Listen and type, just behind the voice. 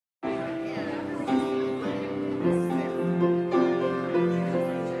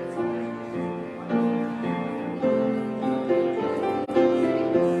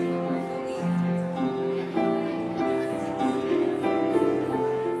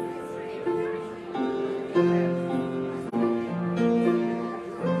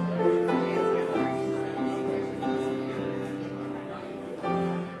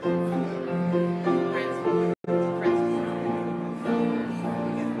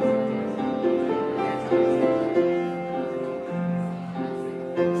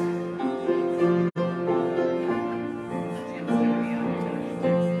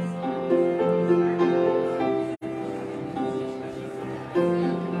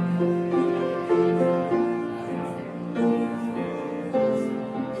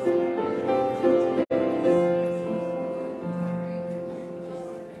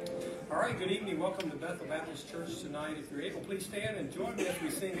Church tonight. If you're able, please stand and join me as we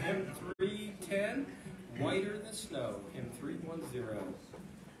sing hymn 310, Whiter Than Snow, hymn 310.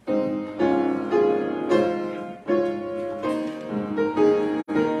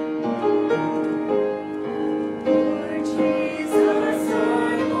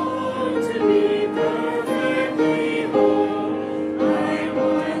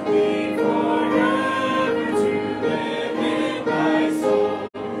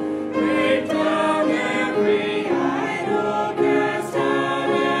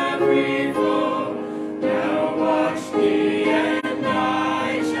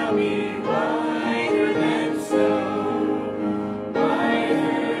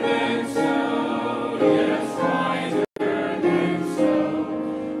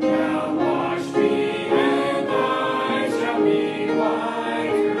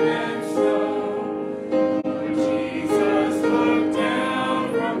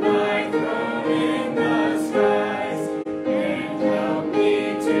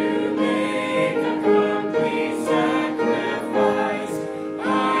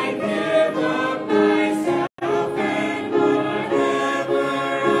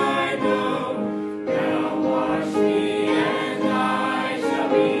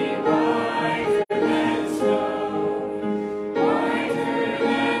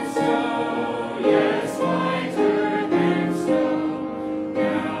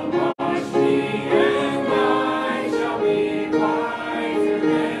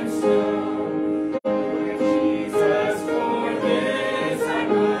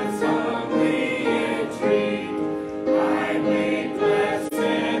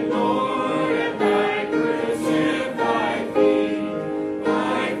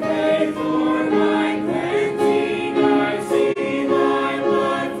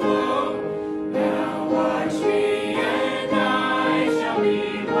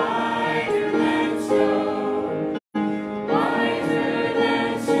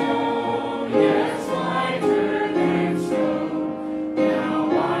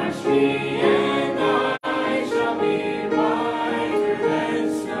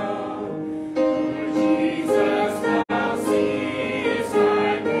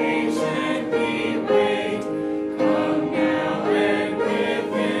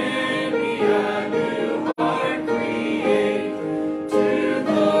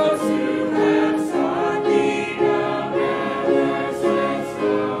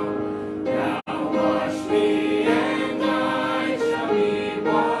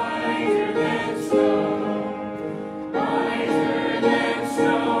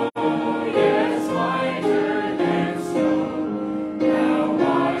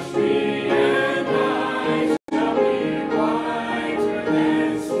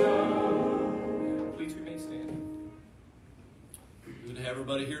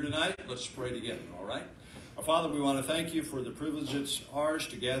 Let's pray together, all right? Our Father, we want to thank you for the privilege it's ours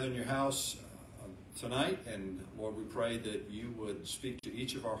to gather in your house tonight. And Lord, we pray that you would speak to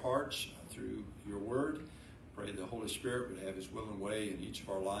each of our hearts through your word. Pray the Holy Spirit would have his will and way in each of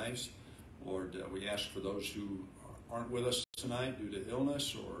our lives. Lord, we ask for those who aren't with us tonight due to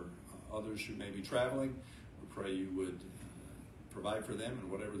illness or others who may be traveling. We pray you would provide for them in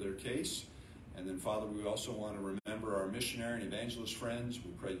whatever their case. And then, Father, we also want to remember our missionary and evangelist friends.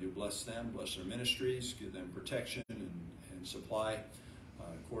 We pray you bless them, bless their ministries, give them protection and supply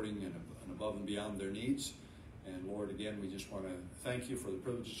according and above and beyond their needs. And, Lord, again, we just want to thank you for the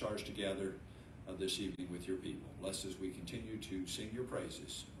privilege it's ours to gather this evening with your people. Bless as we continue to sing your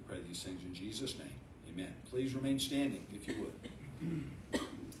praises. We pray these things in Jesus' name. Amen. Please remain standing, if you would. Okay,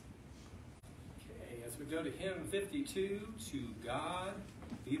 as we go to hymn 52, To God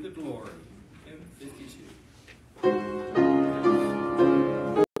Be the Glory. Hymn 52. Thank you.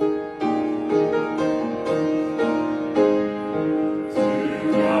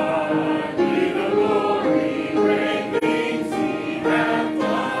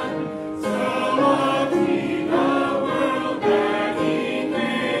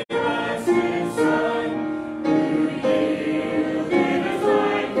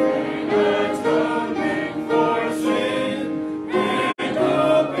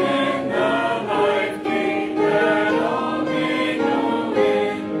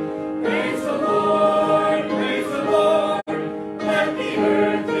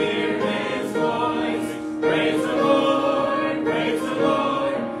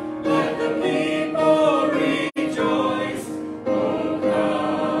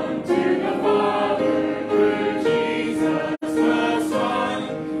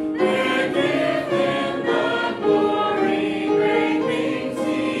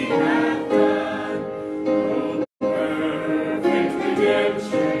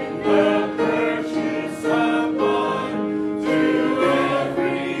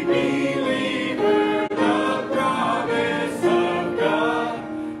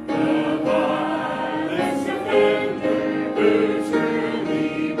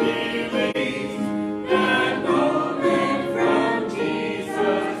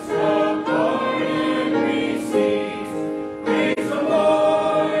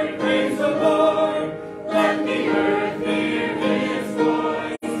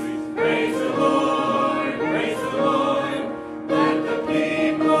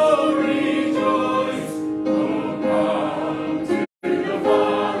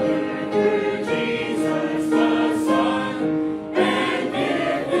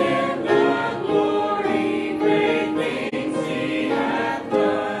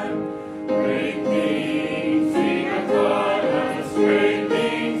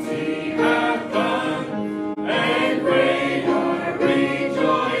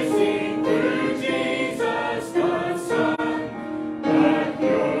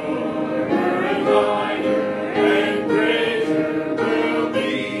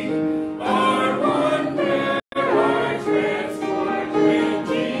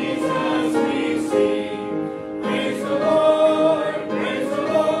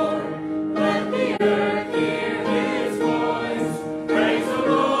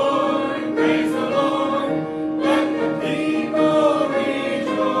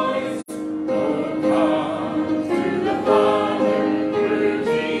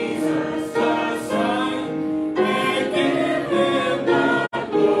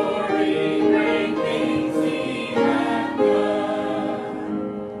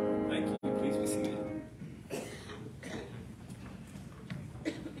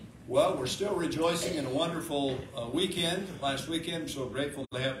 Well, we're still rejoicing in a wonderful weekend. Last weekend, so grateful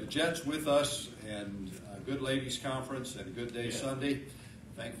to have the Jets with us, and a good ladies conference and a good day Sunday.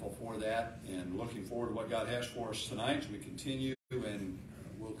 Thankful for that, and looking forward to what God has for us tonight as we continue, and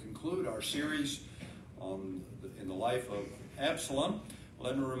we'll conclude our series in the life of Absalom.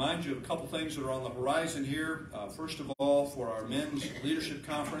 Let me remind you of a couple things that are on the horizon here. First of all, for our men's leadership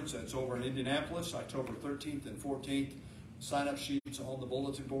conference, that's over in Indianapolis, October 13th and 14th. Sign-up sheets on the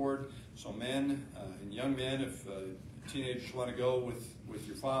bulletin board. So men and young men, if teenagers want to go with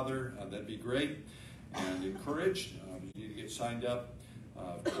your father, that'd be great and encouraged. You need to get signed up,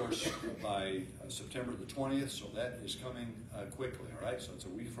 of course, by September the 20th, so that is coming quickly, all right? So it's a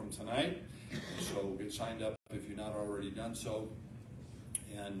week from tonight, so get signed up if you've not already done so,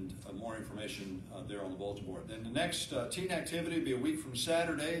 and more information there on the bulletin board. Then the next teen activity will be a week from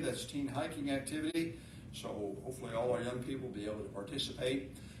Saturday. That's teen hiking activity. So hopefully all our young people will be able to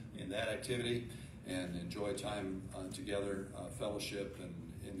participate in that activity and enjoy time together, fellowship, and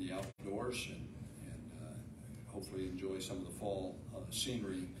in the outdoors, and hopefully enjoy some of the fall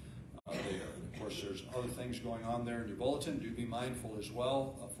scenery there. And of course, there's other things going on there in your bulletin. Do be mindful as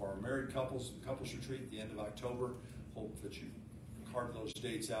well for our married couples, the couples retreat at the end of October. Hope that you carve those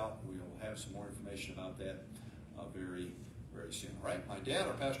dates out. We will have some more information about that very, very soon. All right, my dad,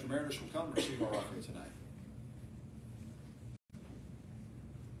 our Pastor Emeritus, will come and receive our offering tonight.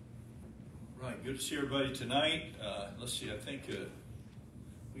 Right, good to see everybody tonight. Let's see, I think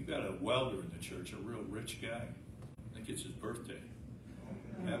we've got a welder in the church, a real rich guy. I think it's his birthday.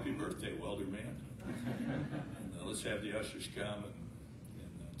 Happy birthday, welder man. And let's have the ushers come.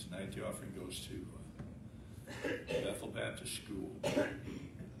 And tonight the offering goes to Bethel Baptist School.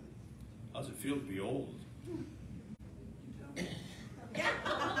 How's it feel to be old?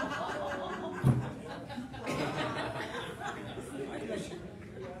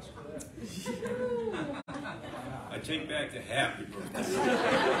 I take back the happy birthday.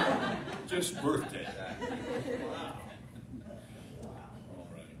 Just birthday. All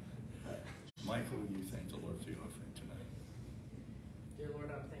right. Michael, will you thank the Lord for the offering tonight? Dear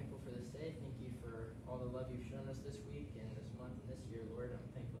Lord, I'm thankful for this day. Thank you for all the love you've shown us this week and this month and this year, Lord. I'm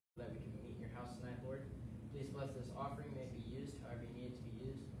thankful that we can meet in your house tonight, Lord. Please bless this offering. May it be used however you need it to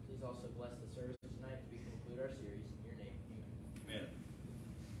be used. Please also bless the service tonight as we conclude our series. In your name, amen.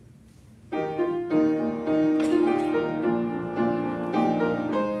 Amen.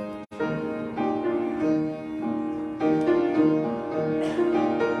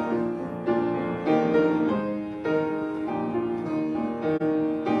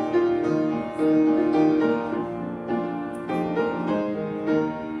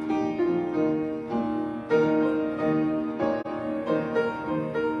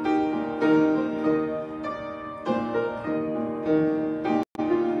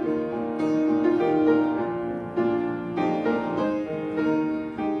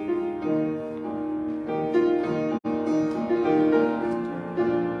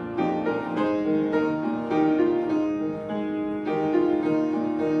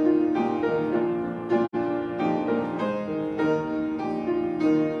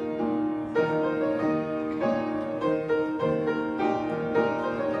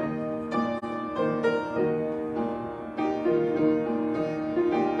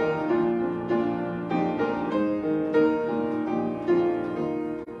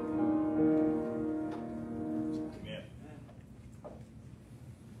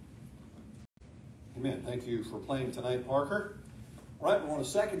 Amen. Thank you for playing tonight, Parker. All right, we're on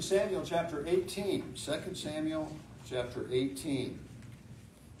to 2 Samuel chapter 18. 2 Samuel chapter 18.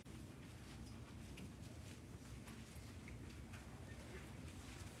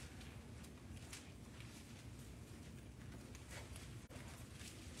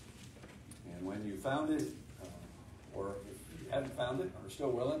 And when you found it, or if you hadn't found it, or are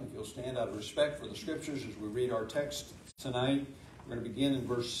still willing, if you'll stand out of respect for the scriptures as we read our text tonight, we're going to begin in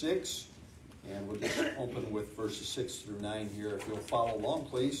verse 6. And we'll just open with verses 6 through 9 here. If you'll follow along,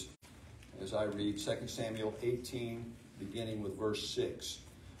 please, as I read 2 Samuel 18, beginning with verse 6.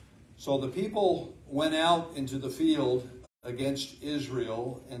 So the people went out into the field against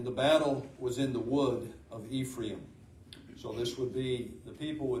Israel, and the battle was in the wood of Ephraim. So this would be, the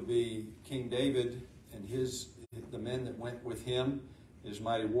people would be King David and the men that went with him, his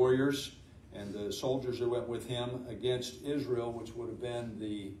mighty warriors, and the soldiers that went with him against Israel, which would have been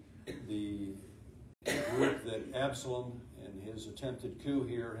the group that Absalom and his attempted coup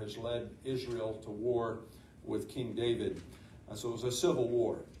here has led Israel to war with King David. So it was a civil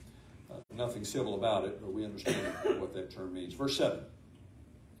war. Nothing civil about it, but we understand what that term means. Verse 7.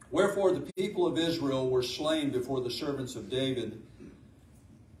 Wherefore the people of Israel were slain before the servants of David.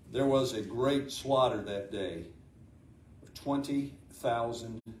 there was a great slaughter that day of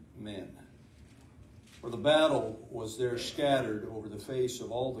 20,000 men. For the battle was there scattered over the face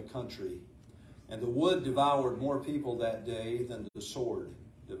of all the country, and the wood devoured more people that day than the sword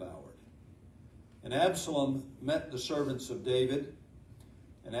devoured. And Absalom met the servants of David,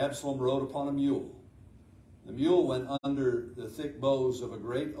 and Absalom rode upon a mule. The mule went under the thick boughs of a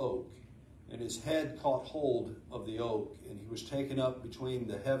great oak, and his head caught hold of the oak, and he was taken up between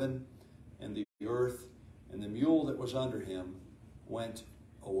the heaven and the earth, and the mule that was under him went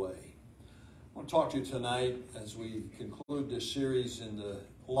away. I want to talk to you tonight as we conclude this series in the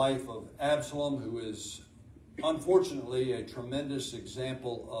life of Absalom, who is unfortunately a tremendous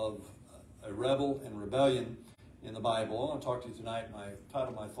example of a rebel and rebellion in the Bible. I want to talk to you tonight, and I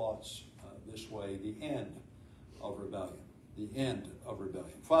title my thoughts this way: the end of rebellion. The end of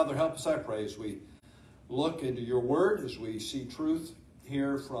rebellion. Father, help us, I pray, as we look into your word, as we see truth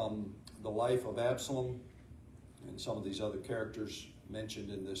here from the life of Absalom and some of these other characters mentioned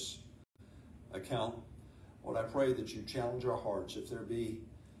in this account. Lord, I pray that you challenge our hearts. If there be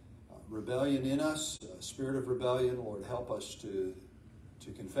rebellion in us, a spirit of rebellion, Lord, help us to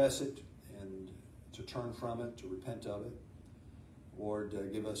confess it and to turn from it, to repent of it. Lord,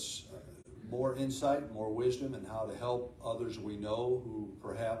 give us more insight, more wisdom in how to help others we know who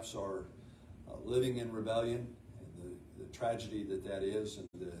perhaps are living in rebellion, and the tragedy that is, and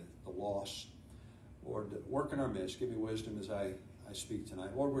the loss. Lord, work in our midst. Give me wisdom as I speak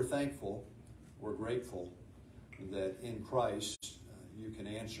tonight. Lord, we're thankful, we're grateful that in Christ you can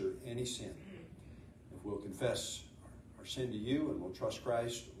answer any sin. If we'll confess our sin to you and we'll trust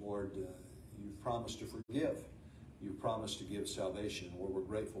Christ, Lord, you've promised to forgive. You've promised to give salvation. Lord, we're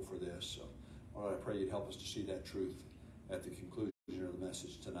grateful for this. So, Lord, I pray you'd help us to see that truth at the conclusion of the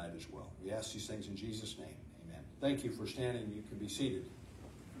message tonight as well. We ask these things in Jesus' name. Amen. Thank you for standing. You can be seated.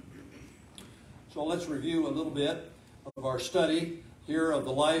 So let's review a little bit of our study here of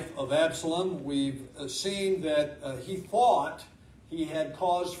the life of Absalom. We've seen that he thought he had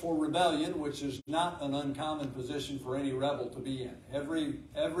cause for rebellion, which is not an uncommon position for any rebel to be in.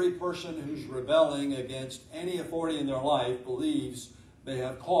 Every person who's rebelling against any authority in their life believes they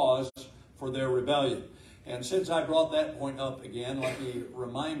have cause for their rebellion. And since I brought that point up again, let me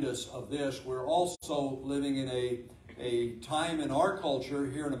remind us of this. We're also living in a time in our culture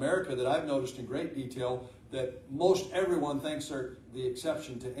here in America that I've noticed in great detail that most everyone thinks they're the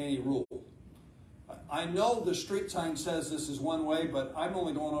exception to any rule. I know the street sign says this is one way, but I'm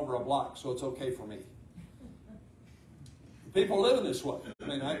only going over a block, so it's okay for me. People live in this way. I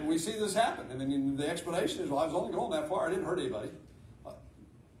mean, we see this happen. I mean, the explanation is, well, I was only going that far. I didn't hurt anybody.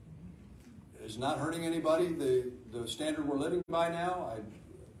 Is not hurting anybody the standard we're living by now?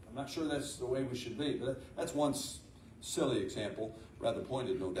 I'm not sure that's the way we should be. But that's one silly example, rather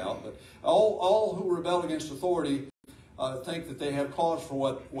pointed, no doubt. But all who rebel against authority think that they have cause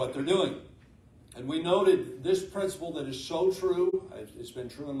for what they're doing. And we noted this principle that is so true. It's been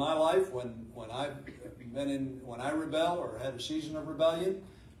true in my life when I rebel or had a season of rebellion.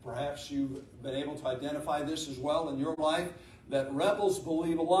 Perhaps you've been able to identify this as well in your life, that rebels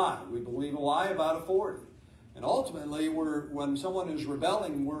believe a lie. We believe a lie about authority. And ultimately, when someone is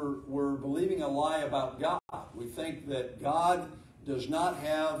rebelling, we're believing a lie about God. We think that God does not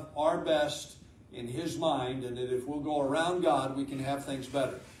have our best in his mind, and that if we'll go around God, we can have things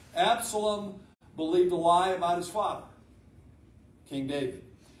better. Absalom believed a lie about his father, King David.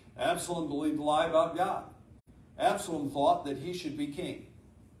 Absalom believed a lie about God. Absalom thought that he should be king.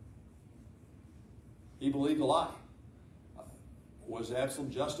 He believed a lie. Was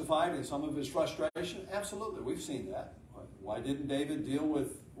Absalom justified in some of his frustration? Absolutely. We've seen that. Why didn't David deal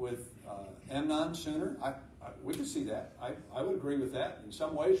with Amnon sooner? We can see that. I would agree with that. In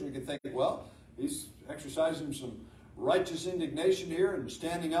some ways, we could think, well, he's exercising some righteous indignation here and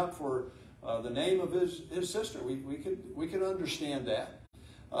standing up for the name of his sister. We could understand that.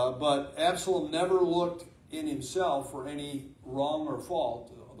 But Absalom never looked in himself for any wrong or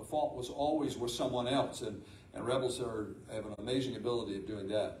fault. The fault was always with someone else. And rebels have an amazing ability of doing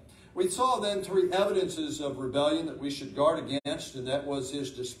that. We saw then three evidences of rebellion that we should guard against, and that was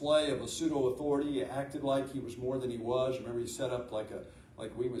his display of a pseudo-authority. He acted like he was more than he was. Remember, he set up like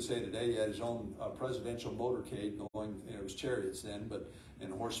we would say today, he had his own presidential motorcade going, it was chariots then,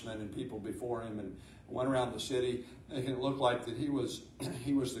 and horsemen and people before him, and went around the city, making it look like that he was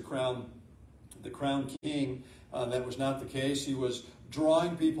the crown king. That was not the case. He was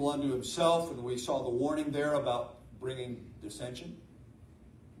drawing people unto himself, and we saw the warning there about bringing dissension,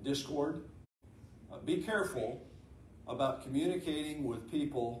 discord. Be careful about communicating with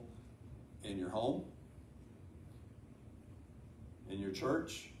people in your home, in your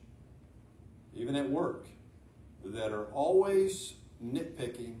church, even at work, that are always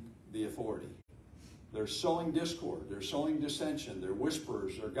nitpicking the authority. They're sowing discord. They're sowing dissension. They're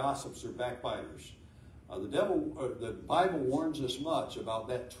whisperers. They're gossips. They're backbiters. The Bible warns us much about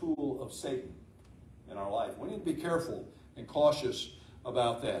that tool of Satan in our life. We need to be careful and cautious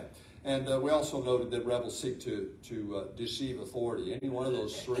about that. And we also noted that rebels seek to deceive authority. Any one of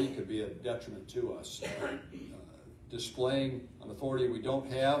those three could be a detriment to us. Displaying an authority we don't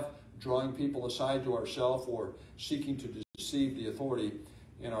have, drawing people aside to ourselves, or seeking to deceive the authority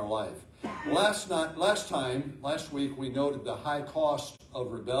in our life. Last week, we noted the high cost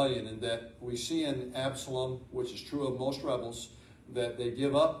of rebellion, and that we see in Absalom, which is true of most rebels, that they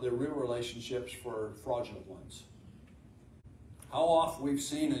give up their real relationships for fraudulent ones. How often we've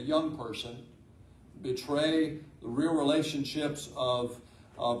seen a young person betray the real relationships of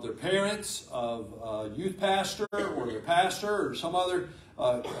their parents, of a youth pastor, or their pastor, or some other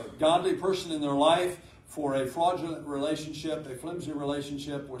godly person in their life, for a fraudulent relationship, a flimsy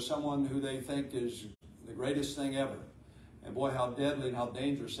relationship with someone who they think is the greatest thing ever. And boy, how deadly and how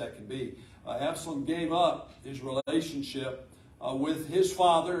dangerous that can be. Absalom gave up his relationship with his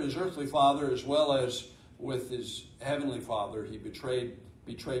father, his earthly father, as well as with his heavenly father. He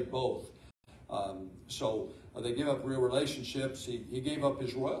betrayed both. So they give up real relationships. He gave up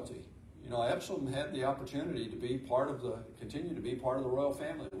his royalty. You know, Absalom had the opportunity to be continue to be part of the royal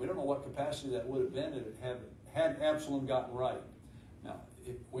family. We don't know what capacity that would have been had Absalom gotten right. Now,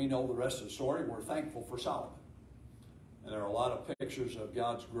 if we know the rest of the story, we're thankful for Solomon. And there are a lot of pictures of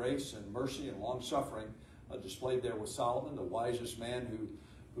God's grace and mercy and long-suffering displayed there with Solomon, the wisest man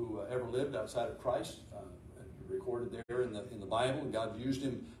who ever lived outside of Christ, recorded there in the Bible. God used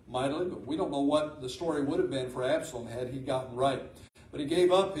him mightily, but we don't know what the story would have been for Absalom had he gotten right. But he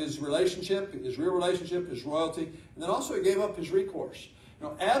gave up his relationship, his real relationship, his royalty, and then also he gave up his recourse. You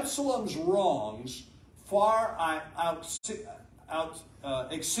know, Absalom's wrongs far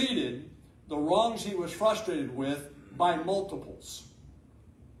exceeded the wrongs he was frustrated with by multiples.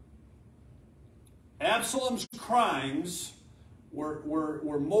 Absalom's crimes were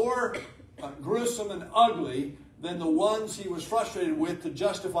more gruesome and ugly than the ones he was frustrated with to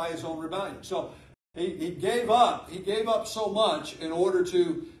justify his own rebellion. So he gave up so much in order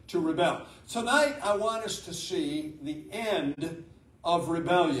to rebel. Tonight I want us to see the end of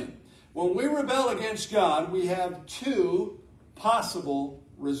rebellion. When we rebel against God, we have two possible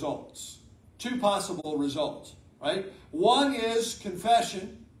results. Two possible results, right? One is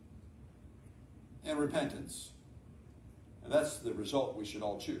confession and repentance. And that's the result we should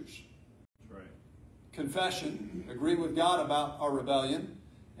all choose. That's right. Confession, agree with God about our rebellion,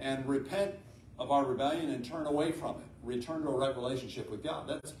 and repent of our rebellion and turn away from it. Return to a right relationship with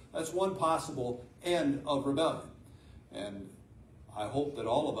God. That's one possible end of rebellion. And I hope that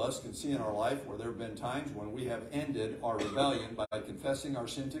all of us can see in our life where there have been times when we have ended our rebellion by confessing our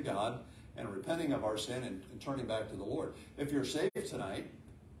sin to God and repenting of our sin and turning back to the Lord. If you're saved tonight,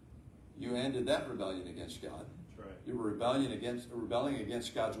 you ended that rebellion against God. That's right. You were rebelling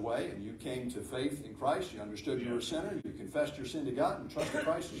against God's way, and you came to faith in Christ. You understood you were a sinner. You confessed your sin to God and trusted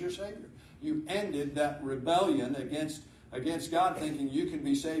Christ as your Savior. You ended that rebellion against God, thinking you can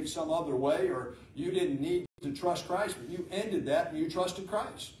be saved some other way, or you didn't need to trust Christ, but you ended that and you trusted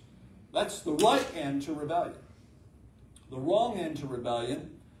Christ. That's the right end to rebellion. The wrong end to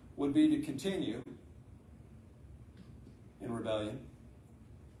rebellion would be to continue in rebellion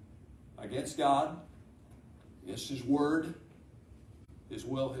against God, against His Word, His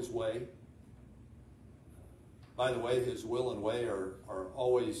will, His way. By the way, His will and way are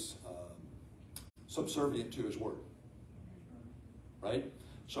always subservient to His Word. Right?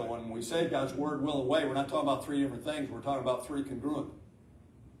 So when we say God's Word, will, and way, we're not talking about three different things. We're talking about three congruent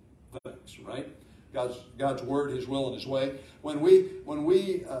things, right? God's Word, His will, and His way. When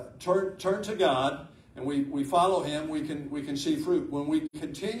we turn to God and we follow Him, we can see fruit. When we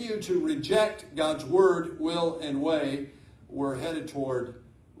continue to reject God's Word, will, and way, we're headed toward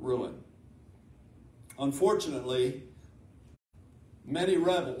ruin. Unfortunately, many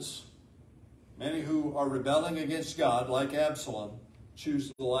rebels, many who are rebelling against God, like Absalom,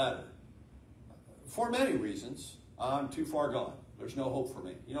 choose the latter. For many reasons. I'm too far gone. There's no hope for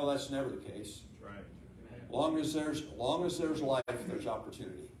me. You know, that's never the case. That's right. Long as there's life, there's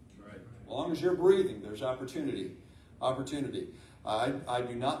opportunity. That's right. As long as you're breathing, there's opportunity. I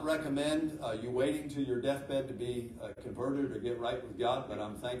do not recommend you waiting to your deathbed to be converted or get right with God, but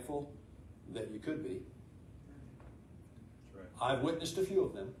I'm thankful that you could be. That's right. I've witnessed a few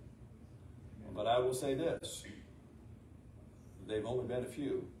of them, but I will say this. They've only been a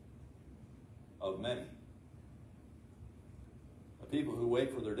few of many. people who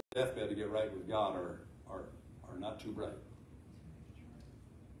wait for their deathbed to get right with God are not too bright.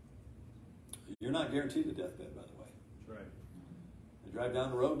 You're not guaranteed a deathbed, by the way. That's right. You drive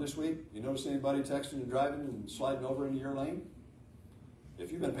down the road this week, you notice anybody texting and driving and sliding over into your lane?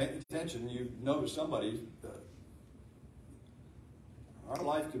 If you've been paying attention, you've noticed somebody. Our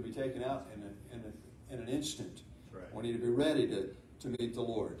life could be taken out in an instant. That's right. We need to be ready to meet the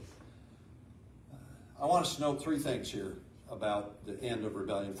Lord. I want us to note three things here about the end of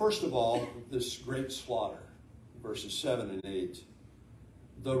rebellion. First of all, this great slaughter, verses 7 and 8.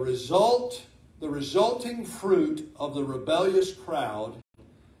 The resulting fruit of the rebellious crowd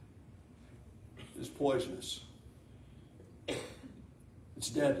is poisonous. It's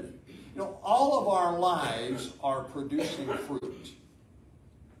deadly. You know, all of our lives are producing fruit.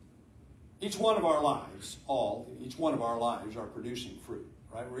 Each one of our lives are producing fruit,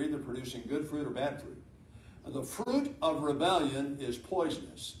 right? We're either producing good fruit or bad fruit. The fruit of rebellion is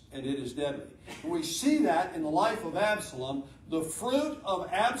poisonous, and it is deadly. We see that in the life of Absalom. The fruit of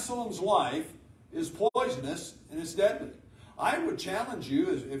Absalom's life is poisonous, and it's deadly. I would challenge you,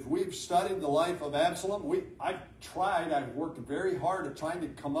 if we've studied the life of Absalom, I've worked very hard at trying to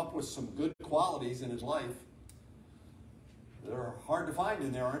come up with some good qualities in his life. They're hard to find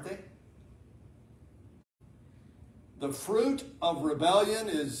in there, aren't they? The fruit of rebellion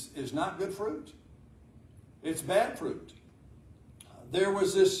is not good fruit. It's bad fruit. There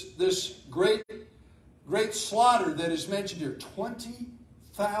was this great slaughter that is mentioned here.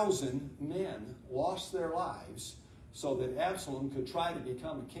 20,000 men lost their lives so that Absalom could try to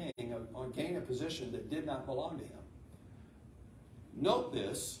become a king or gain a position that did not belong to him. Note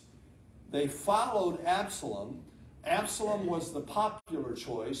this. They followed Absalom. Absalom was the popular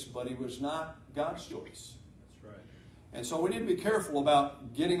choice, but he was not God's choice. And so we need to be careful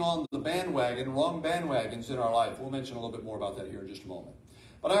about getting on the bandwagon, wrong bandwagons in our life. We'll mention a little bit more about that here in just a moment.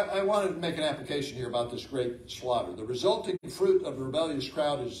 But I wanted to make an application here about this great slaughter. The resulting fruit of the rebellious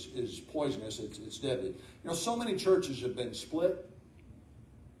crowd is poisonous. It's deadly. You know, so many churches have been split.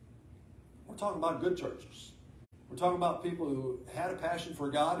 We're talking about good churches. We're talking about people who had a passion for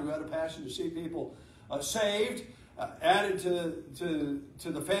God, who had a passion to see people saved, added to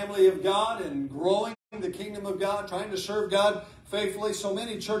the family of God and growing the kingdom of God, trying to serve God faithfully. So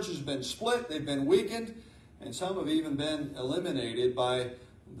many churches have been split, they've been weakened, and some have even been eliminated by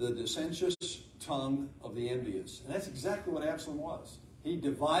the dissentious tongue of the envious. And that's exactly what Absalom was. He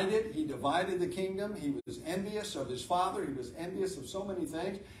divided the kingdom. He was envious of his father. He was envious of so many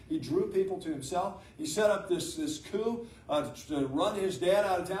things. He drew people to himself. He set up this coup to run his dad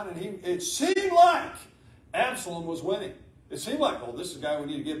out of town, and it seemed like Absalom was winning. It seemed like, oh, this is the guy we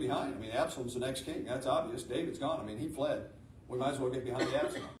need to get behind. I mean, Absalom's the next king. That's obvious. David's gone. I mean, he fled. We might as well get behind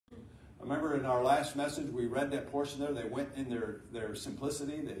Absalom. I remember in our last message, we read that portion there. They went in their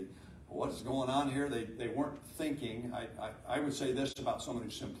simplicity. What is going on here? They weren't thinking. I would say this about someone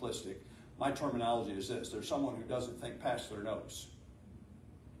who's simplistic. My terminology is this. There's someone who doesn't think past their nose.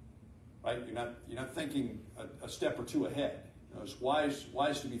 Right? You're not thinking a step or two ahead. You know, it's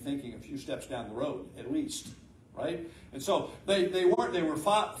wise to be thinking a few steps down the road, at least. Right? And so they were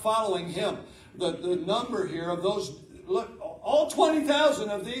following him. The number here of those, look, all 20,000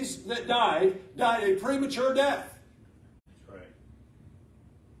 of these that died a premature death. That's right.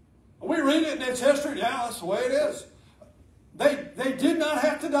 We read it in its history. Yeah, that's the way it is. They did not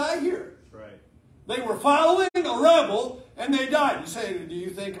have to die here. That's right. They were following a rebel and they died. You say, do you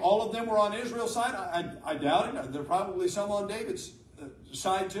think all of them were on Israel's side? I doubt it. There are probably some on David's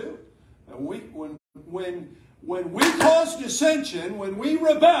side too. When we cause dissension, when we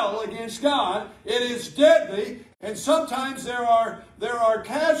rebel against God, it is deadly, and sometimes there are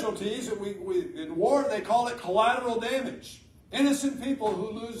casualties. In war they call it collateral damage. Innocent people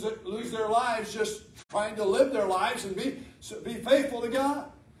who lose their lives just trying to live their lives and be faithful to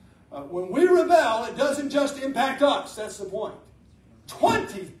God. When we rebel, it doesn't just impact us. That's the point.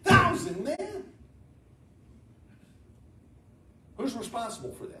 20,000 men. Who's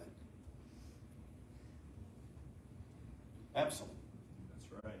responsible for that? Absalom.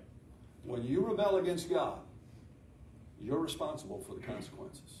 That's right. When you rebel against God, you're responsible for the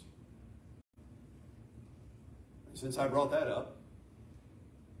consequences. And since I brought that up,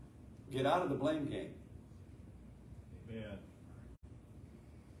 get out of the blame game. Amen.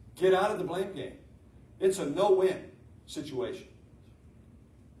 Get out of the blame game. It's a no-win situation.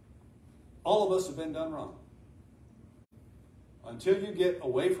 All of us have been done wrong. Until you get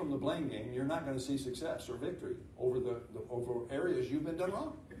away from the blame game, you're not going to see success or victory over over areas you've been done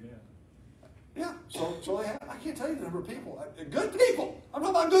wrong. Amen. Yeah, so I can't tell you the number of people, good people. I'm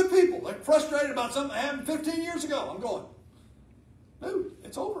talking about good people. Like frustrated about something that happened 15 years ago. I'm going, Dude,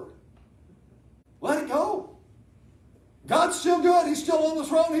 it's over. Let it go. God's still good. He's still on the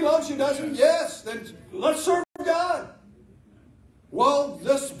throne. He loves you, doesn't he? Yes. Then let's serve God. Well,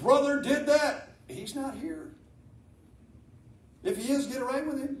 this brother did that. He's not here. If he is, get right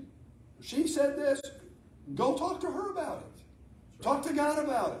with him. She said this. Go talk to her about it. Talk to God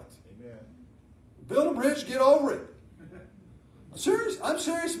about it. Amen. Build a bridge. Get over it. I'm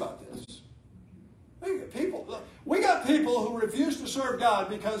serious about this. We got people who refuse to serve God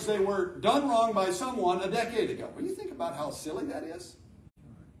because they were done wrong by someone a decade ago. When you think about how silly that is,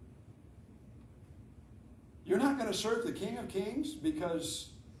 you're not going to serve the King of Kings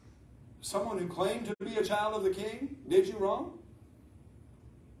because someone who claimed to be a child of the King did you wrong?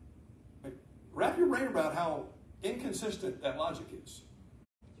 Wrap your brain about how inconsistent that logic is.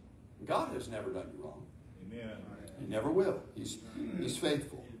 God has never done you wrong. Amen. He never will. He's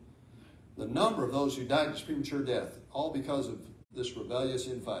faithful. The number of those who died of premature death, all because of this rebellious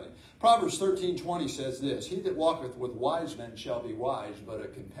infighting. Proverbs 13:20 says this, He that walketh with wise men shall be wise, but a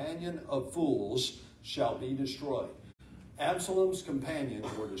companion of fools shall be destroyed. Absalom's companions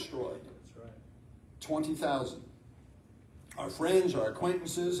were destroyed. That's right. 20,000. Our friends, our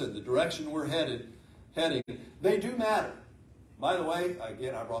acquaintances, and the direction we're heading, they do matter. By the way,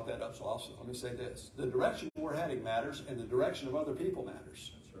 again, I brought that up, so also let me say this. The direction we're heading matters, and the direction of other people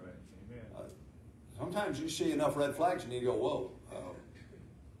matters. That's right. Amen. Sometimes you see enough red flags and you go, whoa,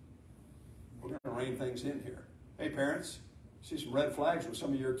 we're going to rein things in here. Hey, parents, see some red flags with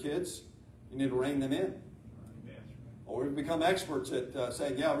some of your kids, you need to rein them in. Amen. Or we've become experts at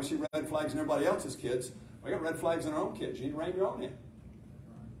saying, yeah, we see red flags in everybody else's kids. We got red flags in our own kids. You need to rein your own in.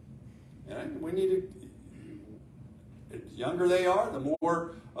 And we need to, the younger they are, the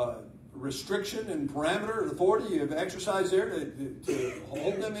more restriction and parameter and authority you've exercised there to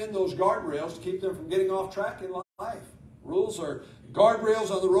hold them in those guardrails to keep them from getting off track in life. Rules are guardrails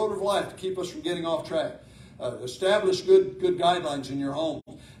on the road of life to keep us from getting off track. Establish good guidelines in your home.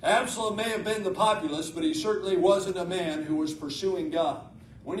 Absalom may have been the populace, but he certainly wasn't a man who was pursuing God.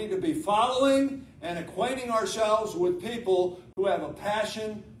 We need to be following and acquainting ourselves with people who have a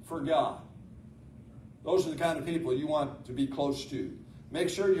passion for God. Those are the kind of people you want to be close to. Make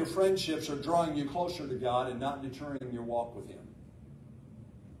sure your friendships are drawing you closer to God and not deterring your walk with Him.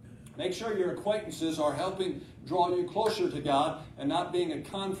 Make sure your acquaintances are helping draw you closer to God and not being a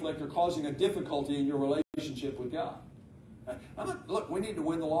conflict or causing a difficulty in your relationship with God. Look, we need to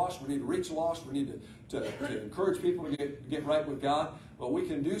win the lost. We need to reach the lost. We need to encourage people to get right with God. But we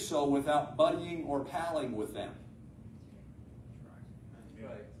can do so without buddying or palling with them.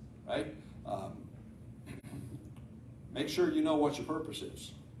 Right? Make sure you know what your purpose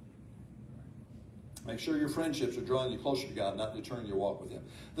is. Make sure your friendships are drawing you closer to God, not deterring your walk with Him.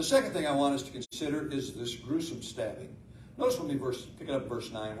 The second thing I want us to consider is this gruesome stabbing. Notice when we pick it up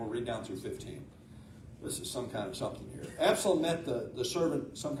verse 9, we'll read down through 15. This is some kind of something here. Absalom met the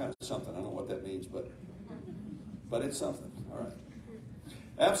servant, some kind of something. I don't know what that means, but it's something. All right.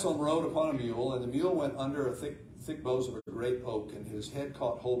 Absalom rode upon a mule, and the mule went under a thick boughs of a great oak, and his head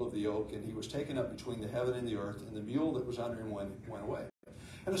caught hold of the oak, and he was taken up between the heaven and the earth, and the mule that was under him went away.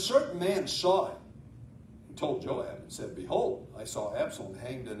 And a certain man saw it. He told Joab and said, Behold, I saw Absalom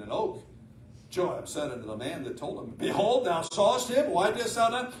hanged in an oak. Joab said unto the man that told him, Behold, thou sawest him, why didst thou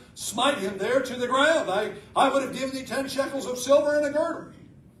not smite him there to the ground? I would have given thee 10 shekels of silver and a girdle.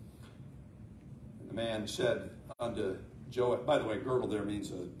 And the man said unto Joab, by the way, girdle there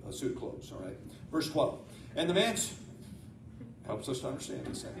means a suit of clothes, all right? Verse 12. And the man helps us to understand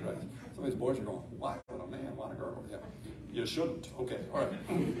this thing, right? Some of these boys are going, why would a man want a girdle? Yeah, you shouldn't. Okay, all right.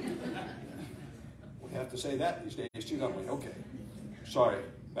 We have to say that these days too, don't we? Okay. Sorry.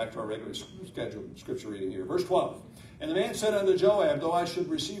 Back to our regularly scheduled scripture reading here. Verse 12. And the man said unto Joab, Though I should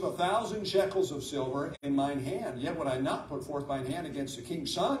receive 1,000 shekels of silver in mine hand, yet would I not put forth mine hand against the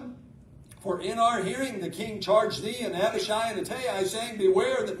king's son. For in our hearing the king charged thee and Abishai and Ittai, saying,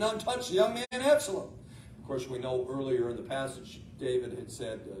 Beware that none touch the young man Absalom. Of course, we know earlier in the passage, David had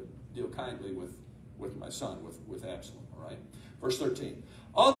said, Deal kindly with my son, with Absalom. All right. Verse 13.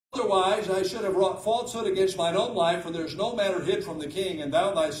 Otherwise, I should have wrought falsehood against mine own life, for there is no matter hid from the king, and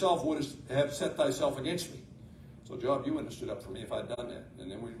thou thyself wouldst have set thyself against me. So, Joab, you wouldn't have stood up for me if I'd done that.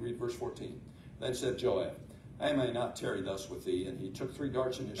 And then we read verse 14. Then said Joab, I may not tarry thus with thee. And he took 3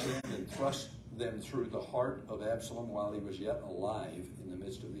 darts in his hand and thrust them through the heart of Absalom while he was yet alive in the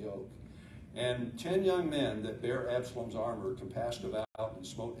midst of the oak. And 10 young men that bare Absalom's armor compassed about and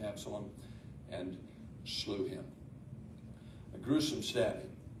smote Absalom and slew him. A gruesome stabbing.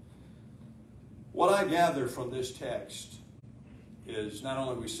 What I gather from this text is not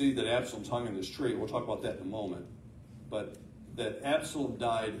only we see that Absalom's hung in this tree, we'll talk about that in a moment, but that Absalom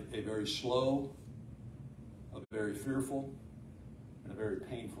died a very slow, a very fearful, and a very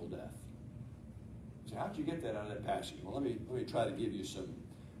painful death. So how did you get that out of that passage? Well, let me try to give you some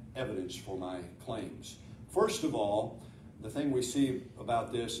evidence for my claims. First of all, the thing we see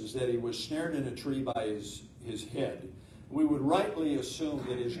about this is that he was snared in a tree by his head. We would rightly assume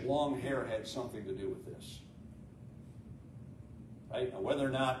that his long hair had something to do with this. Right? Now, whether or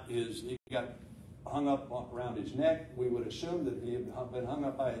not he got hung up around his neck, we would assume that if he had been hung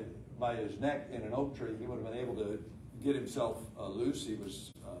up by his neck in an oak tree, he would have been able to get himself loose. He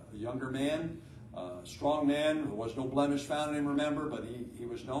was a younger man, strong man. There was no blemish found in him, remember, but he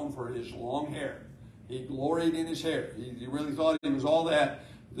was known for his long hair. He gloried in his hair. He really thought he was all that,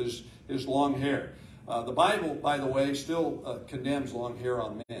 his long hair. The Bible, by the way, still condemns long hair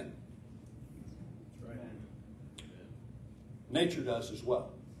on men. That's right. Nature does as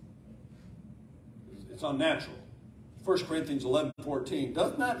well. It's unnatural. 1 Corinthians 11:14.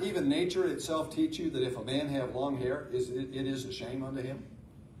 Does not even nature itself teach you that if a man have long hair, it is a shame unto him?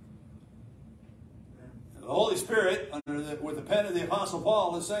 The Holy Spirit, with the pen of the Apostle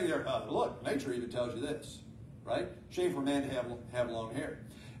Paul, is saying there, look, nature even tells you this, right? Shame for a man to have long hair.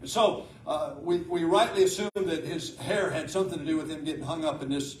 And so we rightly assume that his hair had something to do with him getting hung up in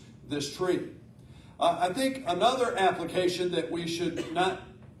this tree. I think another application that we should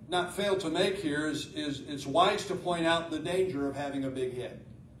not fail to make here is it's wise to point out the danger of having a big head.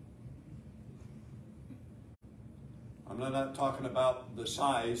 I'm not talking about the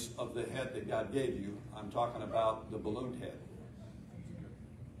size of the head that God gave you. I'm talking about the ballooned head.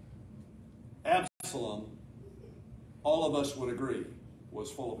 Absalom, all of us would agree,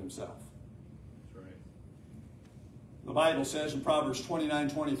 was full of himself. That's right. The Bible says in Proverbs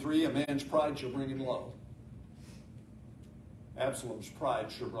 29:23, a man's pride shall bring him low. Absalom's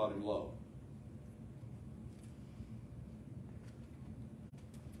pride sure brought him low.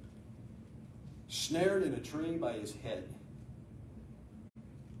 Snared in a tree by his head.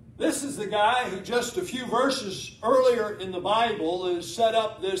 This is the guy who just a few verses earlier in the Bible has set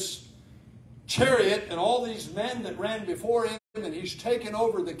up this chariot and all these men that ran before him, and he's taken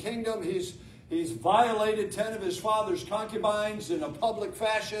over the kingdom. He's violated 10 of his father's concubines in a public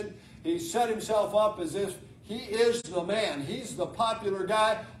fashion. He's set himself up as if he is the man. He's the popular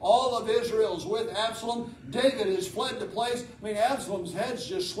guy. All of Israel's with Absalom. David has fled the place. I mean, Absalom's head's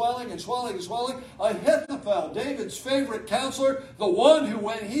just swelling and swelling and swelling. Ahithophel, David's favorite counselor, the one who,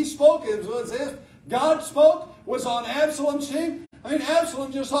 when he spoke, it was as if God spoke, was on Absalom's team. I mean,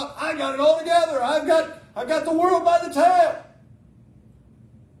 Absalom just thought, I got it all together. I've got the world by the tail.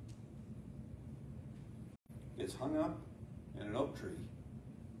 Gets hung up in an oak tree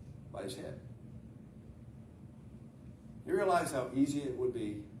by his head. You realize how easy it would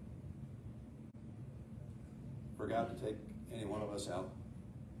be for God to take any one of us out?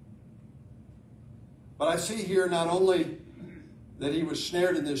 But I see here not only that he was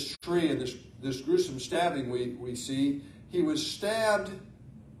snared in this tree and this gruesome stabbing we see, he was stabbed,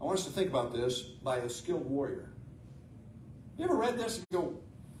 I want us to think about this, by a skilled warrior. You ever read this and go,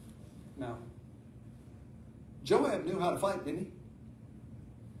 no. Joab knew how to fight, didn't he?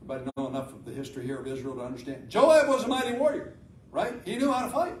 Everybody know enough of the history here of Israel to understand. Joab was a mighty warrior, right? He knew how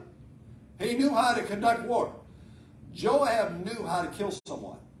to fight. He knew how to conduct war. Joab knew how to kill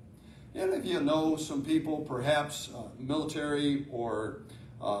someone. And if you know some people, perhaps military or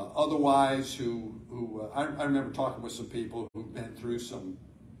otherwise, who I remember talking with some people who've been through some,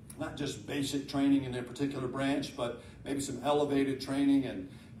 not just basic training in their particular branch, but maybe some elevated training.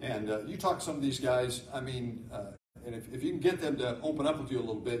 And you talk to some of these guys, I mean, and if you can get them to open up with you a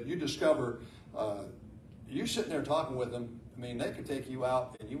little bit, you discover you're sitting there talking with them. I mean, they could take you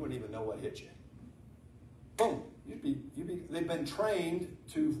out and you wouldn't even know what hit you. Boom! They've been trained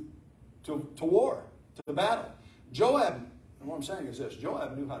to war, to battle. Joab, and what I'm saying is this: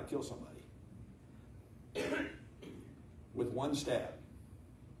 Joab knew how to kill somebody with one stab.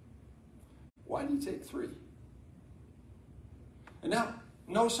 Why did he take 3? And now,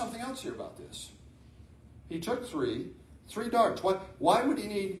 notice something else here about this. He took 3 darts. Why would he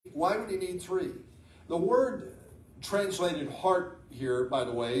need 3? The word translated heart here, by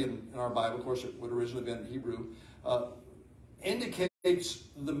the way, in our Bible, of course, it would originally have been in Hebrew, indicates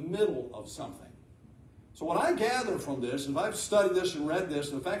the middle of something. So what I gather from this, if I've studied this and read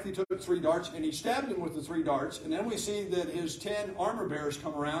this, and the fact that he took 3 darts and he stabbed him with the 3 darts, and then we see that his 10 armor bearers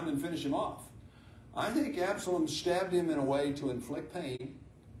come around and finish him off. I think Absalom stabbed him in a way to inflict pain,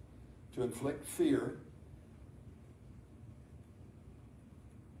 to inflict fear.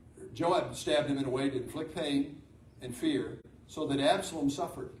 Joab stabbed him in a way to inflict pain and fear so that Absalom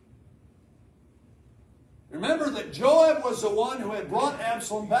suffered. Remember that Joab was the one who had brought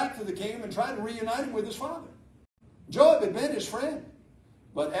Absalom back to the kingdom and tried to reunite him with his father. Joab had been his friend,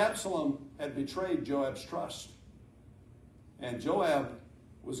 but Absalom had betrayed Joab's trust. And Joab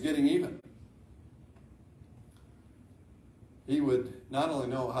was getting even. He would not only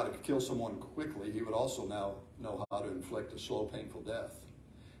know how to kill someone quickly, he would also now know how to inflict a slow, painful death.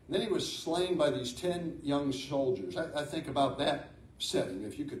 And then he was slain by these 10 young soldiers. I think about that setting,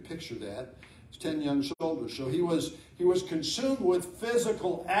 if you could picture that. 10 young soldiers. So he was consumed with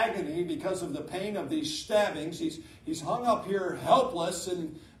physical agony because of the pain of these stabbings. He's hung up here helpless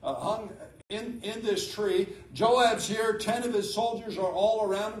and hung in this tree. Joab's here. 10 of his soldiers are all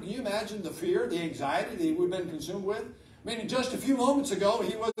around him. Can you imagine the fear, the anxiety that he would have been consumed with? I mean, just a few moments ago,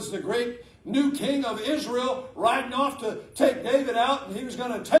 he was the great new king of Israel, riding off to take David out, and he was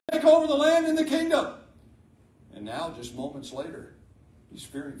going to take over the land and the kingdom. And now, just moments later, he's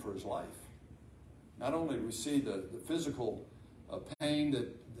fearing for his life. Not only do we see the physical pain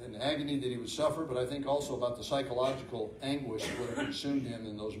and agony that he would suffer, but I think also about the psychological anguish that would have consumed him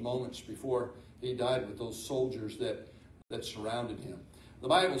in those moments before he died with those soldiers that surrounded him. The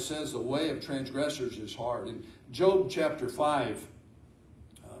Bible says the way of transgressors is hard. In Job chapter 5,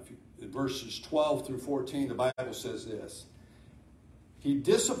 verses 12 through 14, the Bible says this: He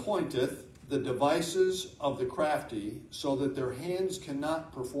disappointeth the devices of the crafty, so that their hands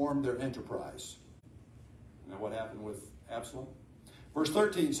cannot perform their enterprise. Now what happened with Absalom? Verse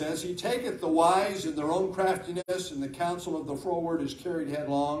 13 says, He taketh the wise in their own craftiness, and the counsel of the froward is carried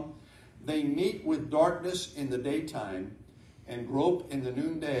headlong. They meet with darkness in the daytime, and grope in the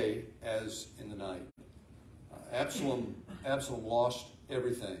noonday as in the night. Absalom lost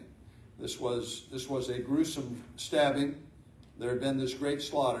everything. This was a gruesome stabbing. There had been this great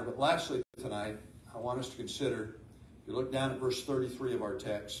slaughter. But lastly tonight, I want us to consider, if you look down at verse 33 of our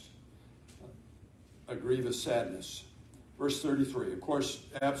text, a grievous sadness. Verse 33. Of course,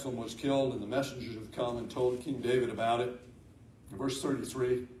 Absalom was killed, and the messengers have come and told King David about it. In verse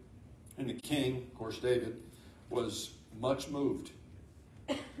 33, and the king, of course David, was much moved.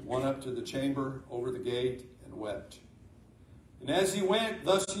 He went up to the chamber over the gate and wept. And as he went,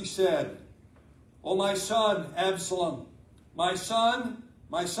 thus he said, O my son Absalom, my son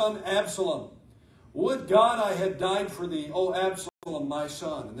Absalom, would God I had died for thee, O Absalom, my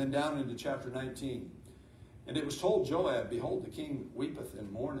son. And then down into chapter 19. And it was told Joab, Behold, the king weepeth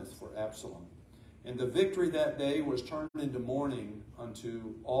and mourneth for Absalom. And the victory that day was turned into mourning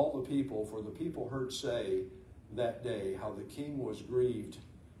unto all the people, for the people heard say that day how the king was grieved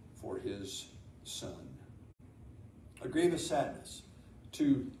for his son. A grievous sadness.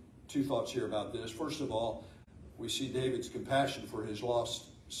 Two thoughts here about this. First of all, we see David's compassion for his lost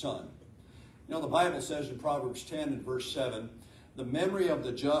son. You know, the Bible says in Proverbs 10 and verse 7, the memory of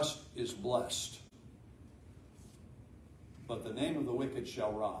the just is blessed, but the name of the wicked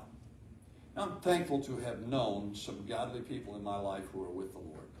shall rot. Now, I'm thankful to have known some godly people in my life who are with the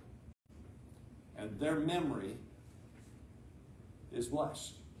Lord. And their memory is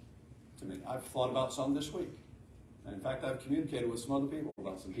blessed to me. I've thought about some this week. And in fact, I've communicated with some other people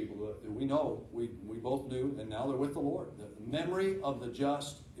about some people that we know, we both knew, and now they're with the Lord. The memory of the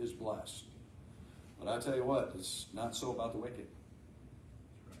just is blessed. But I tell you what, it's not so about the wicked.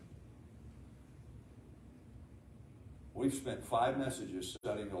 We've spent 5 messages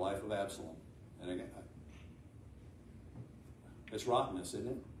studying the life of Absalom. And again, it's rottenness, isn't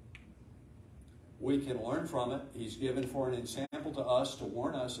it? We can learn from it. He's given for an example to us to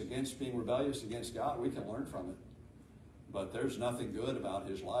warn us against being rebellious against God. We can learn from it. But there's nothing good about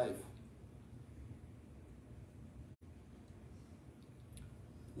his life.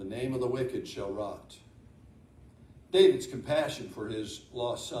 The name of the wicked shall rot. David's compassion for his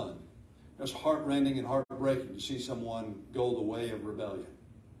lost son. It's heart-rending and heartbreaking to see someone go the way of rebellion.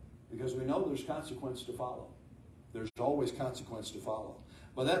 Because we know there's consequence to follow. There's always consequence to follow.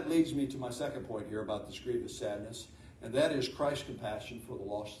 But that leads me to my second point here about this grievous sadness, and that is Christ's compassion for the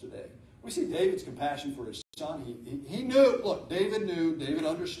lost today. We see David's compassion for his son. He knew, look, David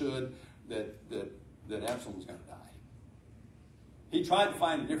understood that Absalom was going to die. He tried to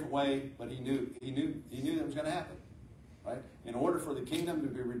find a different way, but he knew that was going to happen. Right? In order for the kingdom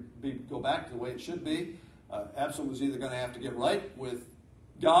to go back to the way it should be, Absalom was either going to have to get right with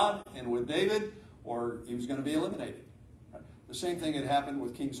God and with David, or he was going to be eliminated. Right? The same thing had happened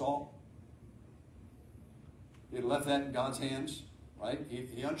with King Saul. He had left that in God's hands. Right?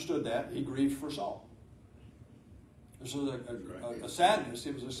 He understood that. He grieved for Saul. This was a sadness.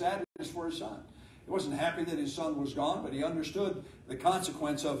 It was a sadness for his son. He wasn't happy that his son was gone, but he understood the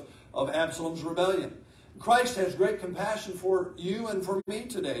consequence of Absalom's rebellion. Christ has great compassion for you and for me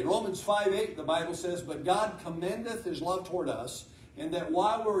today. Romans 5:8, the Bible says, "But God commendeth his love toward us, in that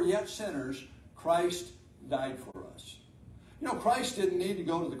while we were yet sinners, Christ died for us." You know, Christ didn't need to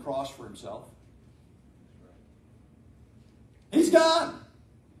go to the cross for himself. He's God.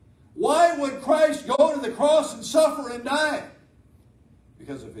 Why would Christ go to the cross and suffer and die?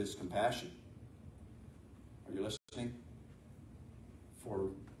 Because of his compassion. Are you listening? For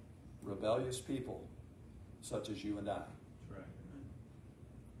rebellious people such as you and I. That's right.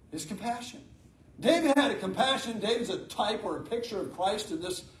 His compassion. David had a compassion. David's a type or a picture of Christ in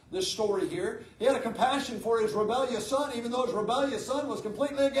this story here. He had a compassion for his rebellious son, even though his rebellious son was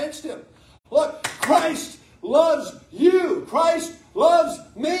completely against him. Look, Christ loves you. Christ loves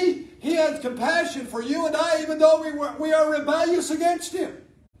me. He has compassion for you and I, even though we are rebellious against him.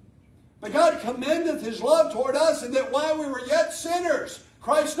 But God commendeth his love toward us, and that while we were yet sinners,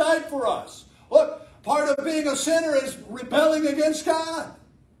 Christ died for us. Look, part of being a sinner is rebelling against God.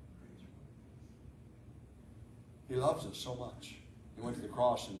 He loves us so much. He went to the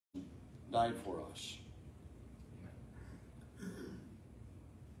cross and died for us.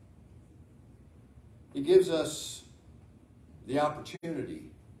 He gives us the opportunity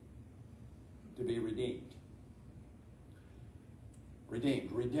to be redeemed.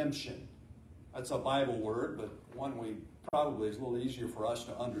 Redeemed, redemption. That's a Bible word, but one we probably is a little easier for us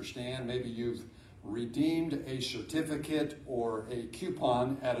to understand. Maybe you've redeemed a certificate or a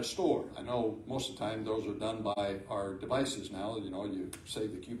coupon at a store. I know most of the time those are done by our devices now. You know, you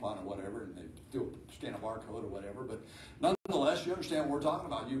save the coupon or whatever, and they do scan a barcode or whatever. But nonetheless, you understand what we're talking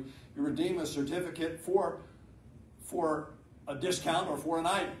about. You redeem a certificate for a discount or for an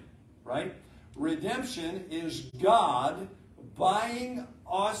item, right? Redemption is God buying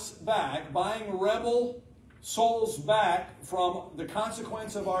us back, buying rebel souls back from the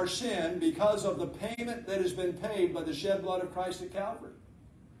consequence of our sin because of the payment that has been paid by the shed blood of Christ at Calvary.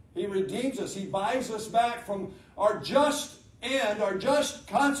 He redeems us. He buys us back from our just end. Our just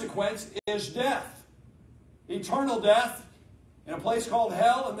consequence is death. Eternal death in a place called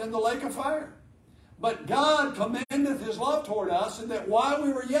hell and then the lake of fire. But God commendeth his love toward us, in that while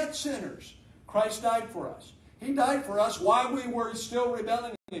we were yet sinners, Christ died for us. He died for us while we were still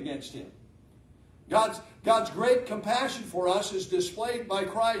rebelling against him. God's great compassion for us is displayed by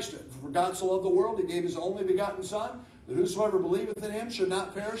Christ. For God so loved the world, he gave his only begotten Son, that whosoever believeth in him should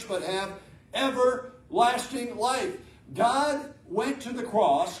not perish, but have everlasting life. God went to the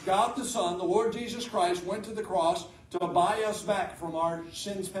cross, God the Son, the Lord Jesus Christ, went to the cross to buy us back from our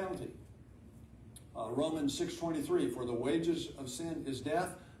sin's penalty. Romans 6:23, "For the wages of sin is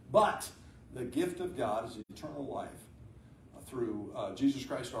death, but the gift of God is eternal life through Jesus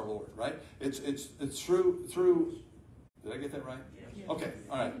Christ our Lord," right? It's through, did I get that right? Yes. Okay,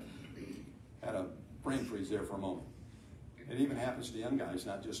 all right. Had a brain freeze there for a moment. It even happens to young guys,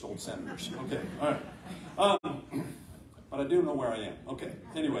 not just old senators. Okay, all right. But I do know where I am. Okay,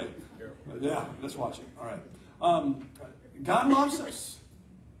 anyway. Yeah, let's watch it. All right. God loves us.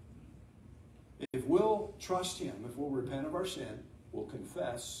 If we'll trust him, if we'll repent of our sin, we'll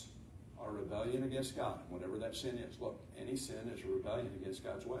confess our rebellion against God, whatever that sin is. Look, any sin is a rebellion against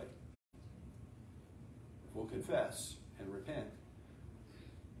God's way. If we'll confess and repent,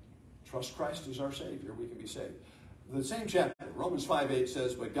 trust Christ as our Savior, we can be saved. The same chapter, Romans 5:8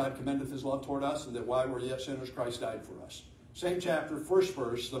 says, "But God commendeth his love toward us, and that while we were yet sinners, Christ died for us." Same chapter, first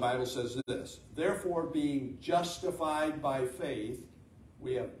verse, the Bible says this, "Therefore, being justified by faith,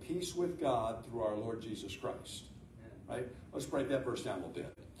 we have peace with God through our Lord Jesus Christ." Right? Let's break that verse down a little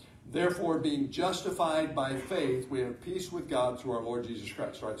bit. Therefore, being justified by faith, we have peace with God through our Lord Jesus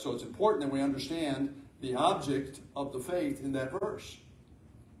Christ. Right? So it's important that we understand the object of the faith in that verse.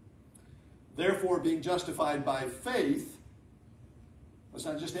 Therefore, being justified by faith, it's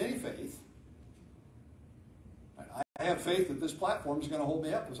not just any faith. I have faith that this platform is going to hold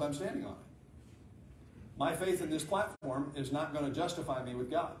me up as I'm standing on it. My faith in this platform is not going to justify me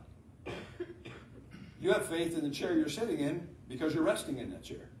with God. You have faith in the chair you're sitting in because you're resting in that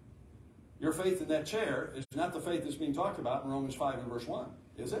chair. Your faith in that chair is not the faith that's being talked about in Romans 5 and verse 1,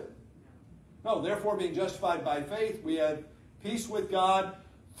 is it? No, therefore being justified by faith, we have peace with God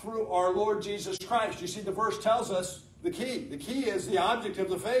through our Lord Jesus Christ. You see, the verse tells us the key. The key is the object of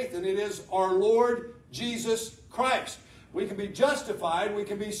the faith, and it is our Lord Jesus Christ. We can be justified, we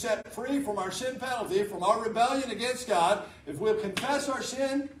can be set free from our sin penalty, from our rebellion against God, if we'll confess our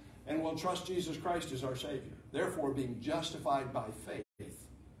sin and we'll trust Jesus Christ as our Savior. Therefore, being justified by faith,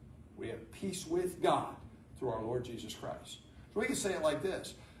 we have peace with God through our Lord Jesus Christ. So we can say it like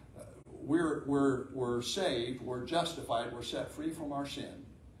this. We're saved, we're justified, we're set free from our sin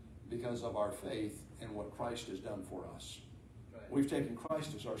because of our faith in what Christ has done for us. Right. We've taken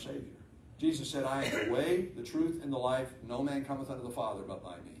Christ as our Savior. Jesus said, I am the way, the truth, and the life. No man cometh unto the Father but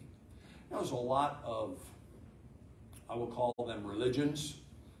by me. There's a lot of, I will call them religions,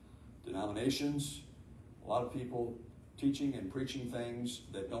 denominations, a lot of people teaching and preaching things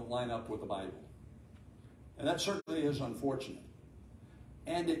that don't line up with the Bible. And that certainly is unfortunate.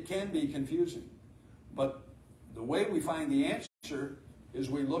 And it can be confusing. But the way we find the answer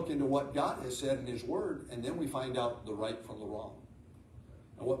is we look into what God has said in His Word, and then we find out the right from the wrong.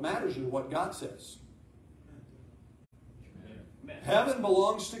 And what matters is what God says. Amen. Heaven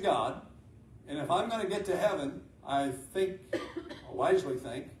belongs to God, and if I'm going to get to heaven, I wisely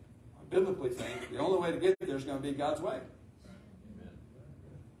think, I biblically think, the only way to get there is going to be God's way.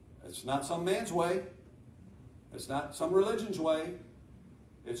 It's not some man's way. It's not some religion's way.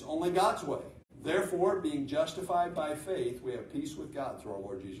 It's only God's way. Therefore, being justified by faith, we have peace with God through our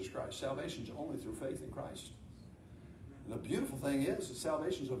Lord Jesus Christ. Salvation is only through faith in Christ. And the beautiful thing is that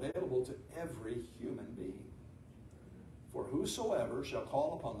salvation is available to every human being. For whosoever shall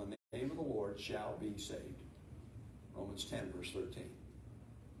call upon the name of the Lord shall be saved. Romans 10, verse 13.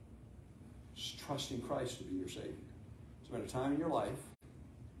 Just trusting Christ to be your Savior. There's been a time in your life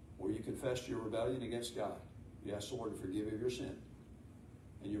where you confessed your rebellion against God. You asked the Lord to forgive you of your sin.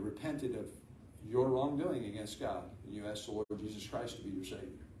 And you repented of your wrongdoing against God. And you asked the Lord Jesus Christ to be your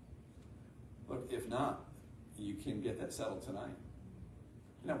Savior. Look, if not, you can get that settled tonight.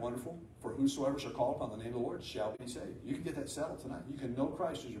 Isn't that wonderful? For whosoever shall call upon the name of the Lord shall be saved. You can get that settled tonight. You can know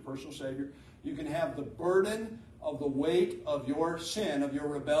Christ as your personal Savior. You can have the burden of the weight of your sin, of your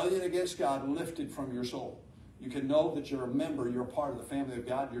rebellion against God, lifted from your soul. You can know that you're a member, you're a part of the family of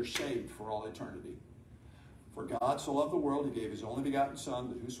God, you're saved for all eternity. For God so loved the world, He gave His only begotten Son,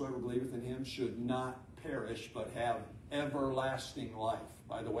 that whosoever believeth in Him should not perish, but have everlasting life.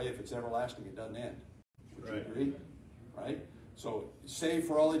 By the way, if it's everlasting, it doesn't end. Would you agree? Right? So, saved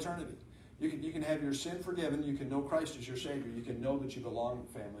for all eternity. You can have your sin forgiven. You can know Christ as your Savior. You can know that you belong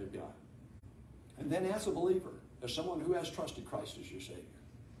to the family of God. And then as a believer, as someone who has trusted Christ as your Savior,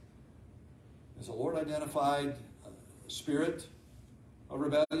 has the Lord identified a spirit of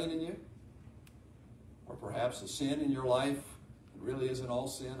rebellion in you? Or perhaps a sin in your life? It really isn't all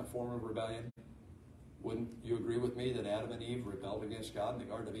sin, a form of rebellion. Wouldn't you agree with me that Adam and Eve rebelled against God in the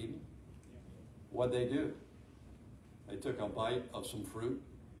Garden of Eden? What'd they do? They took a bite of some fruit.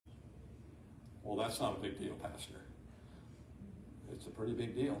 Well, that's not a big deal, Pastor. It's a pretty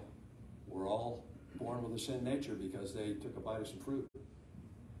big deal. We're all born with a sin nature because they took a bite of some fruit.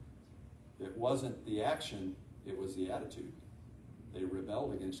 It wasn't the action, it was the attitude. They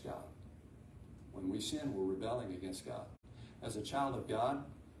rebelled against God. When we sin, we're rebelling against God. As a child of God,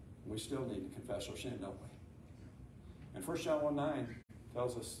 we still need to confess our sin, don't we? And 1 John 1:9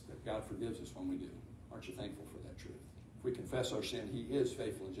 tells us that God forgives us when we do. Aren't you thankful for that truth? If we confess our sin, He is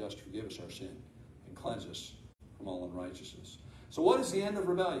faithful and just to forgive us our sin and cleanse us from all unrighteousness. So what is the end of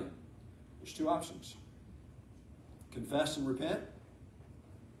rebellion? There's two options. Confess and repent.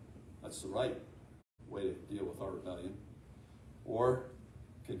 That's the right way to deal with our rebellion. Or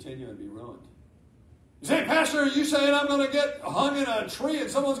continue and be ruined. You say, Pastor, are you saying I'm going to get hung in a tree and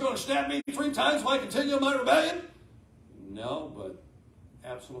someone's going to stab me 3 times if I continue my rebellion? No, but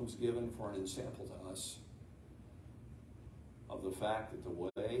Absalom's given for an example to us of the fact that the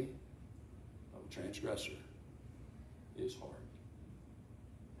way of a transgressor is hard.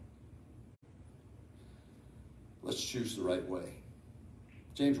 Let's choose the right way.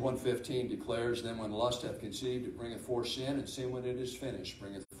 James 1:15 declares, then when lust hath conceived, it bringeth forth sin, and sin when it is finished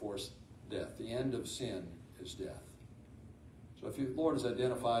bringeth forth death. The end of sin is death. So if the Lord has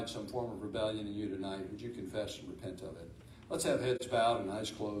identified some form of rebellion in you tonight, would you confess and repent of it? Let's have heads bowed and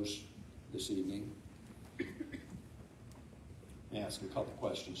eyes closed this evening. Let me ask a couple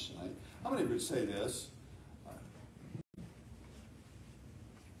questions tonight. How many would say this?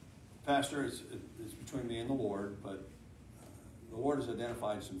 Pastor, it's between me and the Lord, but the Lord has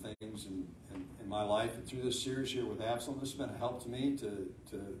identified some things in my life, and through this series here with Absalom, this has been a help to me to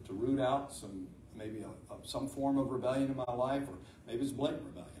root out some form of rebellion in my life, or maybe it's blatant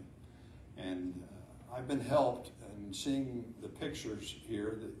rebellion. And I've been helped, and seeing the pictures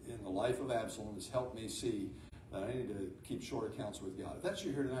here that in the life of Absalom has helped me see that I need to keep short accounts with God. If that's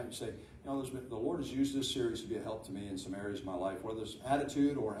you here tonight, you say, the Lord has used this series to be a help to me in some areas of my life, whether it's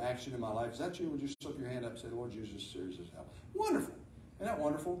attitude or action in my life. Is that you? Would you slip your hand up and say, the Lord used this series as help? Wonderful. Isn't that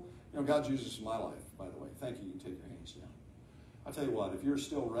wonderful? God's used this in my life, by the way. Thank you. You can take your hands down. I'll tell you what, if you're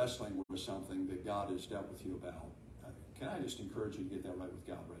still wrestling with something that God has dealt with you about, can I just encourage you to get that right with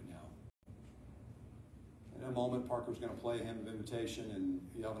God right now? a moment, Parker's going to play a hymn of invitation, and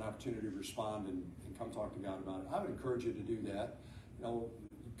you have an opportunity to respond and come talk to God about it. I would encourage you to do that. You know,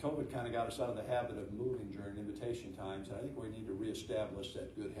 COVID kind of got us out of the habit of moving during invitation times, and I think we need to reestablish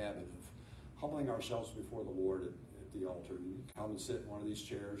that good habit of humbling ourselves before the Lord at the altar. You can come and sit in one of these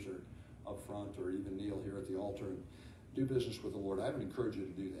chairs or up front, or even kneel here at the altar and do business with the Lord. I would encourage you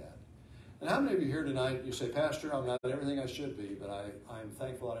to do that. And how many of you here tonight, you say, Pastor, I'm not everything I should be, but I'm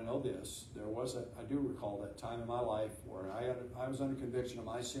thankful that I know this. I do recall that time in my life where I was under conviction of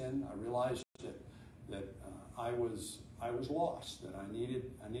my sin. I realized that I was lost, that I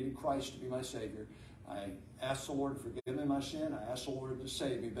needed Christ to be my Savior. I asked the Lord to forgive me my sin. I asked the Lord to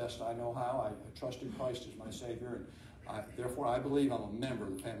save me best I know how. I trusted Christ as my Savior, and therefore I believe I'm a member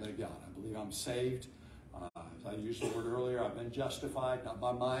of the family of God. I believe I'm saved. As I used the word earlier, I've been justified, not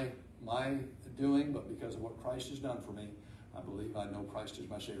by my doing, but because of what Christ has done for me. I believe I know Christ is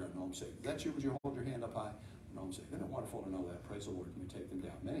my Savior. I know I'm saved. If that's you, would you hold your hand up high? I know I'm saved. Isn't it wonderful to know that? Praise the Lord. Let me take them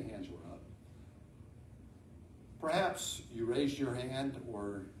down. Many hands were up. Perhaps you raised your hand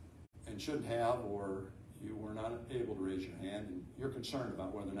and shouldn't have, or you were not able to raise your hand, and you're concerned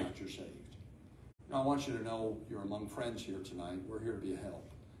about whether or not you're saved. Now, I want you to know you're among friends here tonight. We're here to be a help.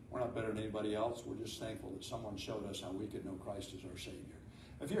 We're not better than anybody else. We're just thankful that someone showed us how we could know Christ as our Savior.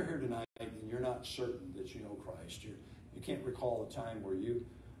 If you're here tonight and you're not certain that you know Christ, you can't recall a time where you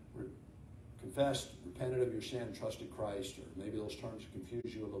confessed, repented of your sin, trusted Christ, or maybe those terms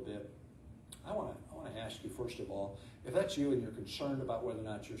confuse you a little bit, I want to ask you, first of all, if that's you and you're concerned about whether or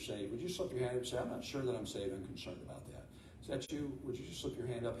not you're saved, would you slip your hand up and say, I'm not sure that I'm saved, I'm concerned about that. Is that you? Would you just slip your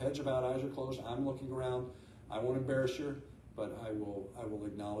hand up? Heads are bowed, eyes are closed. I'm looking around. I won't embarrass you, but I will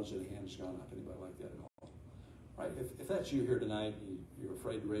acknowledge that a hand's gone up. Anybody like that at all? All right, if that's you here tonight and you're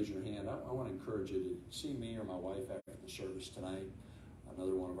afraid to raise your hand, I want to encourage you to see me or my wife after the service tonight,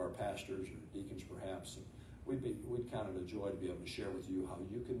 another one of our pastors or deacons perhaps. And we'd count it a joy to be able to share with you how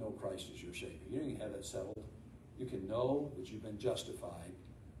you can know Christ as your Savior. You don't even have that settled. You can know that you've been justified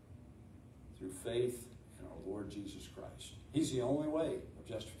through faith in our Lord Jesus Christ. He's the only way of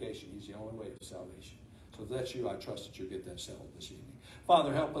justification. He's the only way of salvation. So if that's you, I trust that you'll get that settled this evening.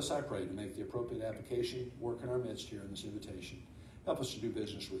 Father, help us, I pray, to make the appropriate application, work in our midst here in this invitation. Help us to do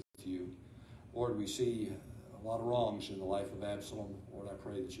business with you. Lord, we see a lot of wrongs in the life of Absalom. Lord, I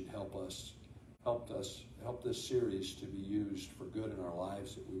pray that you'd help this series to be used for good in our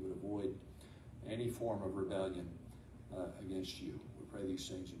lives, that we would avoid any form of rebellion against you. We pray these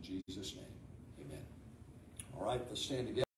things in Jesus' name. Amen. All right, let's stand together.